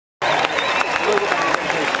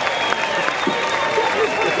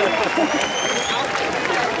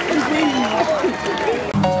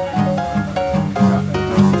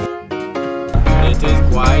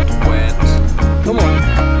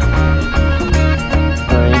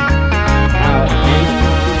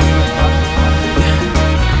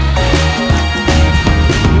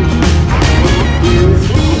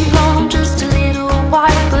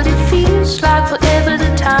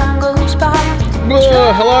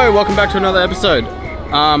Hello, welcome back to another episode.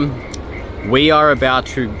 We are about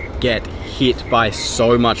to get hit by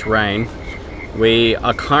so much rain. We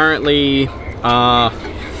are currently in a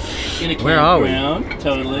campground,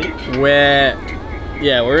 totally. We're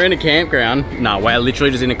in a campground. No, we're literally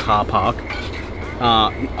just in a car park.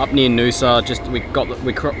 Up near Noosa.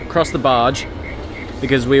 We crossed the barge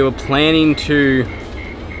because we were planning to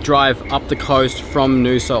drive up the coast from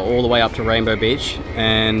Noosa all the way up to Rainbow Beach,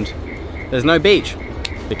 and there's no beach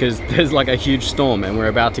because there's like a huge storm and we're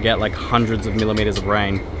about to get like hundreds of millimeters of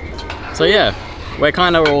rain. So yeah, we're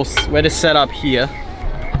just set up here.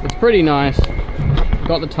 It's pretty nice.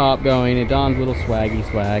 Got the tarp going, Edan's little swaggy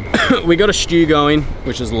swag. We got a stew going,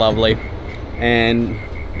 which is lovely. And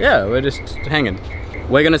yeah, we're just hanging.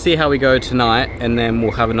 We're gonna see how we go tonight, and then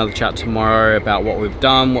we'll have another chat tomorrow about what we've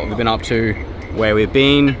done, what we've been up to, where we've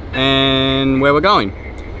been, and where we're going.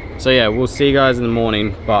 So yeah, we'll see you guys in the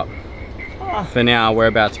morning, but for now, we're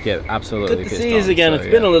about to get absolutely pissed off. Good to see you again. It's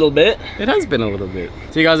been a little bit. It has been a little bit.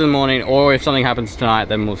 See you guys in the morning, or if something happens tonight,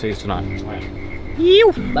 then we'll see you tonight.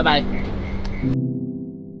 Bye-bye.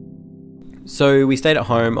 So we stayed at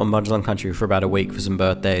home on Mudgeon Country for about a week for some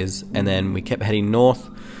birthdays, and then we kept heading north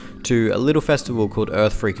to a little festival called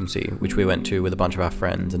Earth Frequency, which we went to with a bunch of our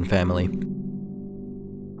friends and family.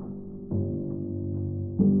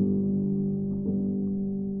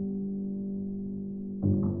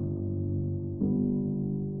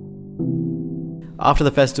 After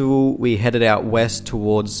the festival, we headed out west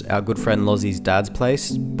towards our good friend Lozzie's dad's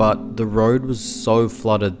place, but the road was so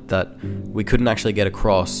flooded that we couldn't actually get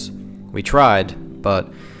across. We tried,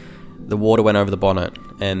 but the water went over the bonnet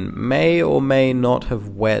and may or may not have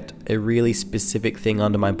wet a really specific thing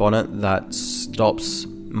under my bonnet that stops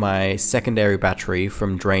my secondary battery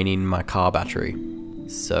from draining my car battery.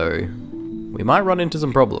 So we might run into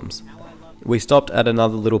some problems. We stopped at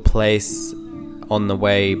another little place on the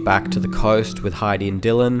way back to the coast with Heidi and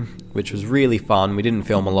Dylan, which was really fun. We didn't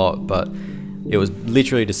film a lot, but it was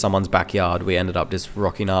literally just someone's backyard. We ended up just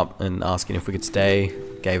rocking up and asking if we could stay,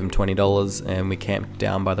 gave them $20, and we camped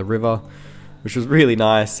down by the river, which was really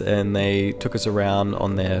nice, and they took us around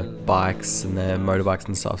on their bikes and their motorbikes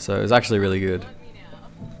and stuff, so it was actually really good.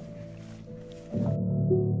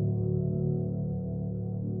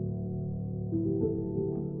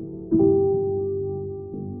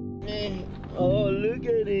 Oh, look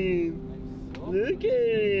at him. Look at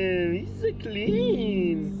him. He's so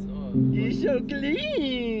clean. He's so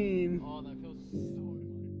clean. Oh, that feels so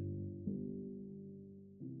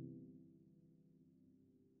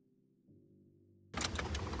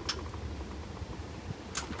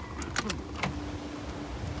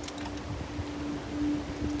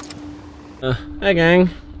much. Hi gang.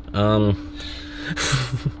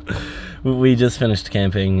 We just finished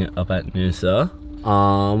camping up at Noosa.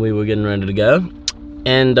 We were getting ready to go,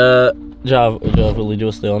 and Jav, will you do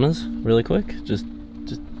us the honors really quick? Just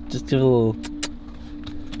give a little.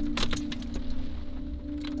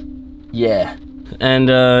 Yeah, and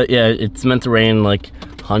yeah, it's meant to rain like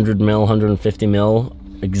 100 mil, 150 mil,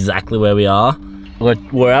 exactly where we are.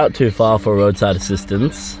 We're out too far for roadside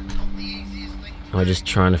assistance. We're just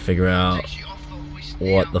trying to figure out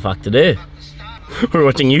what the fuck to do. We're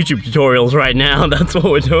watching YouTube tutorials right now. That's what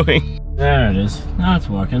we're doing. There it is. Now it's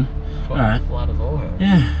working. Alright.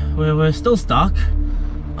 Yeah, we're still stuck.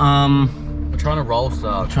 We're trying to roll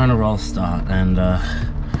start. And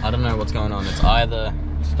I don't know what's going on. It's either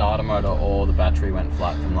starter motor or the battery went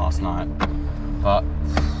flat from last night. But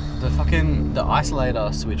the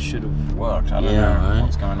isolator switch should have worked. I don't know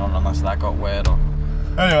what's going on unless that got wet or...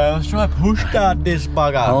 Anyway, let's try push start this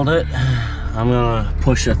bugger. Hold it. I'm gonna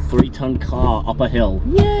push a 3-ton car up a hill.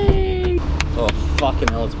 Yay! Oh fucking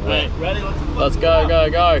hell, it's wet. Ready? Let's go, go,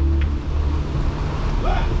 go.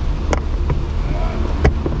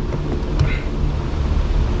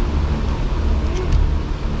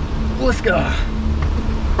 Let's go.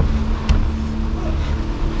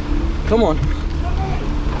 Come on.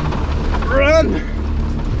 Run!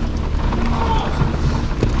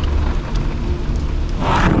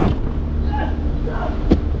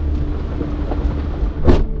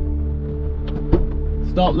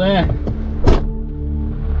 Stop there.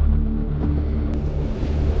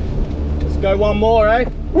 Let's go one more, eh?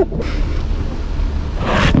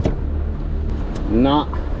 Nah.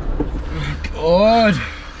 God.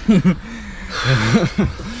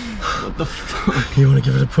 What the fuck? You want to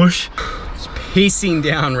give it a push? It's piecing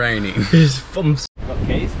down raining. Got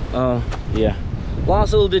keys? Oh, yeah.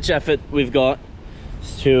 Last little ditch effort we've got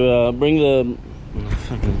is to bring the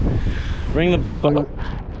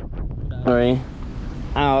battery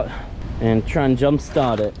out and try and jump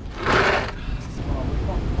start it.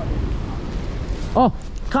 Oh,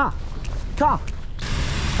 Car!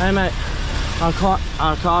 Hey mate, our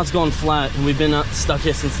car's gone flat and we've been stuck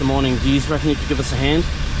here since the morning. Do you reckon you could give us a hand?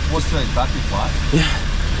 What's the battery flight?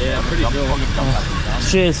 Yeah, pretty cool.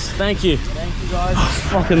 Cheers, thank you. Thank you guys.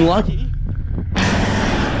 Fucking lucky.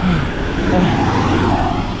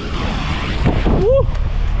 Woo.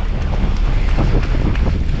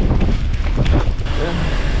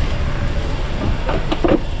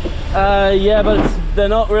 Yeah, but they're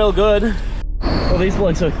not real good. Well, these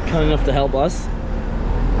blokes are kind enough to help us.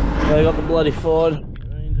 They got the bloody Ford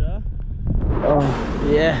Ranger. Oh,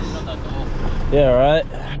 yes. Yeah, right.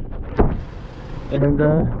 And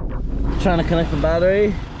trying to connect the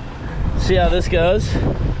battery. See how this goes.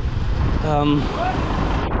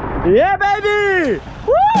 Yeah, baby!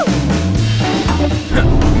 Woo!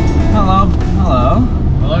 Hello.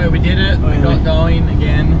 Hello, we did it. We got going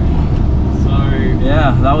again. So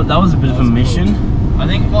Yeah, that was a bit of a mission. I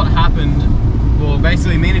think what happened, well,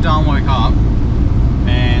 basically me and Edan woke up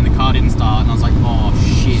and the car didn't start, and I was like, oh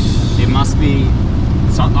shit, it must be.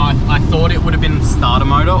 So I thought it would have been starter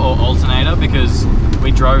motor or alternator because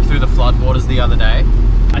we drove through the floodwaters the other day.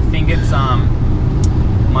 I think it's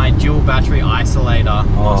my dual battery isolator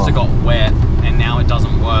must have got wet and now it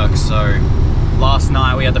doesn't work. So last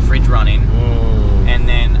night we had the fridge running and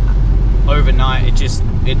then overnight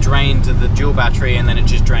it drained the dual battery and then it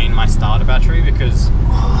just drained my starter battery because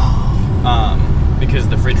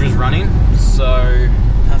the fridge was running. So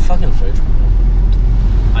That fucking fridge.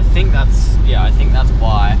 I think that's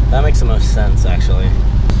why. That makes the most sense, actually.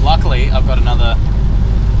 Luckily, I've got another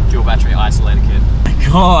dual battery isolator kit.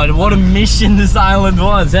 God, what a mission this island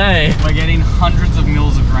was, hey? We're getting hundreds of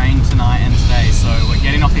mils of rain tonight and today, so we're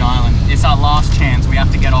getting off the island. It's our last chance. We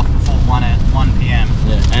have to get off before 1 p.m.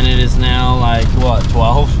 Yeah, and it is now like, what,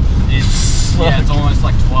 12? It's almost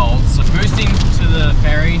like 12. So boosting to the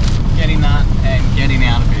ferry, getting that, and getting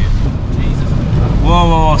out of here. Jesus.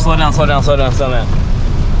 Whoa, slow down.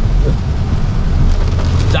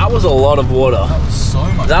 That was a lot of water. That was so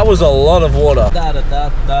much. That was a lot of water.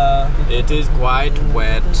 It is quite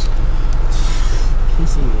wet.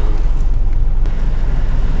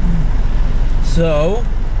 So,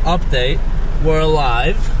 update, we're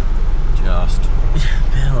alive. Just.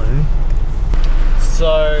 Barely.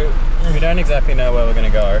 So, we don't exactly know where we're going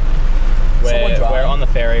to go. We're on the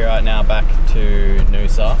ferry right now back to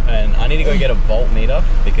Noosa, and I need to go get a voltmeter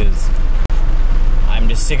because I'm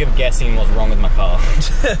just sick of guessing what's wrong with my car.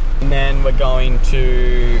 And then we're going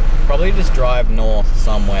to probably just drive north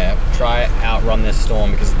somewhere, try outrun this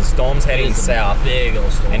storm because the storm's heading south. Big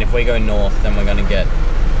old storm. And if we go north, then we're going to get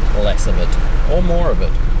less of it or more of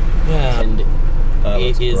it. Yeah. And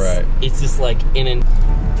It is great. It's just like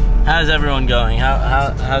How's everyone going?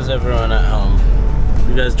 How's everyone at home?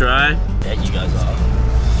 You guys dry? Yeah, you guys are.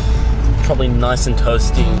 Probably nice and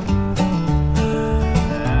toasty.